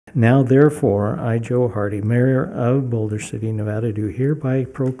Now, therefore, I, Joe Hardy, Mayor of Boulder City, Nevada, do hereby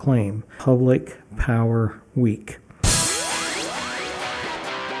proclaim Public Power Week.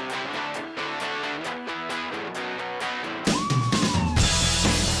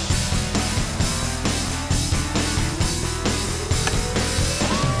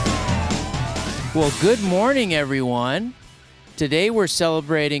 Well, good morning, everyone. Today we're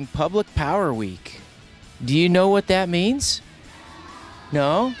celebrating Public Power Week. Do you know what that means?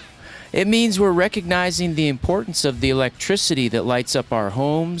 No? It means we're recognizing the importance of the electricity that lights up our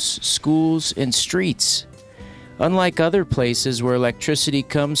homes, schools, and streets. Unlike other places where electricity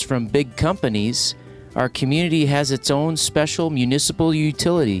comes from big companies, our community has its own special municipal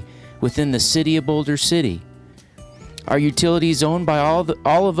utility within the City of Boulder City. Our utility is owned by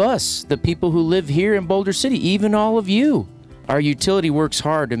all of us, the people who live here in Boulder City, even all of you. Our utility works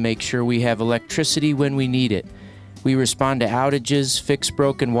hard to make sure we have electricity when we need it. We respond to outages, fix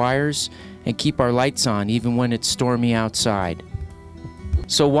broken wires, and keep our lights on even when it's stormy outside.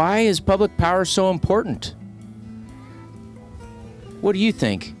 So why is public power so important? What do you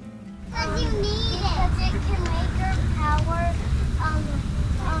think? Because you need it. Because it can make your power,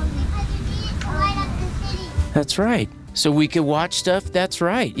 because you need it to light up the city. That's right. So we can watch stuff? That's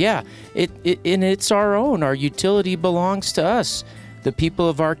right. Yeah. And it's our own. Our utility belongs to us, the people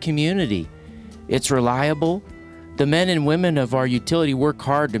of our community. It's reliable. The men and women of our utility work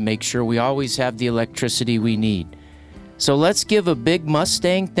hard to make sure we always have the electricity we need. So let's give a big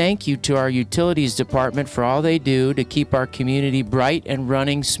Mustang thank you to our utilities department for all they do to keep our community bright and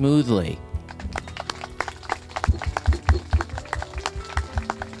running smoothly.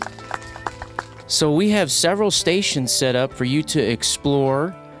 So we have several stations set up for you to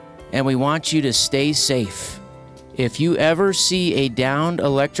explore, and we want you to stay safe. If you ever see a downed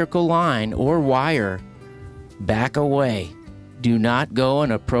electrical line or wire, back away. Do not go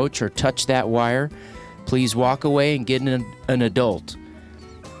and approach or touch that wire. Please walk away and get an adult.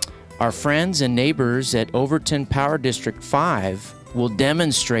 Our friends and neighbors at Overton Power District 5 will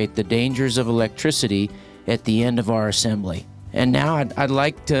demonstrate the dangers of electricity at the end of our assembly. And now I'd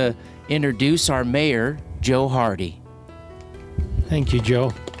like to introduce our mayor, Joe Hardy. Thank you,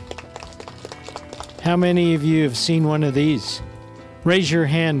 Joe. How many of you have seen one of these? Raise your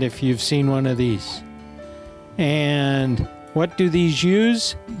hand if you've seen one of these. And what do these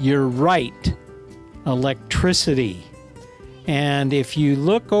use? You're right, electricity. And if you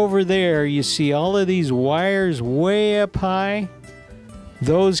look over there, you see all of these wires way up high.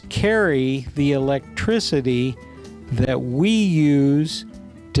 Those carry the electricity that we use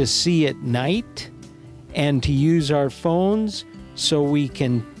to see at night and to use our phones so we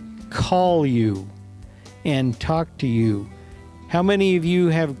can call you and talk to you. How many of you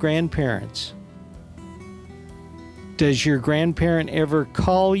have grandparents? Does your grandparent ever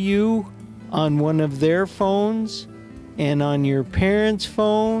call you on one of their phones and on your parents'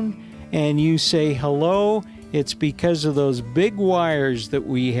 phone and you say hello? It's because of those big wires that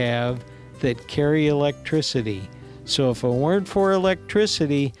we have that carry electricity. So if it weren't for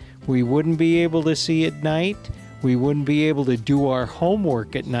electricity, we wouldn't be able to see at night. We wouldn't be able to do our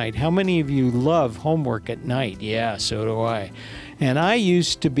homework at night. How many of you love homework at night? Yeah, so do I. And I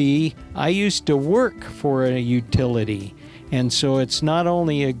used to work for a utility. And so it's not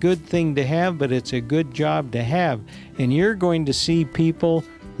only a good thing to have, but it's a good job to have. And you're going to see people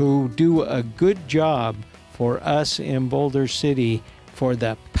who do a good job for us in Boulder City for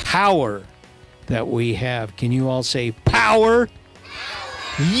the power that we have. Can you all say power?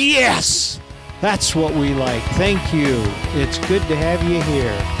 Yes! That's what we like. Thank you. It's good to have you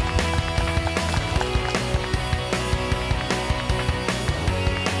here.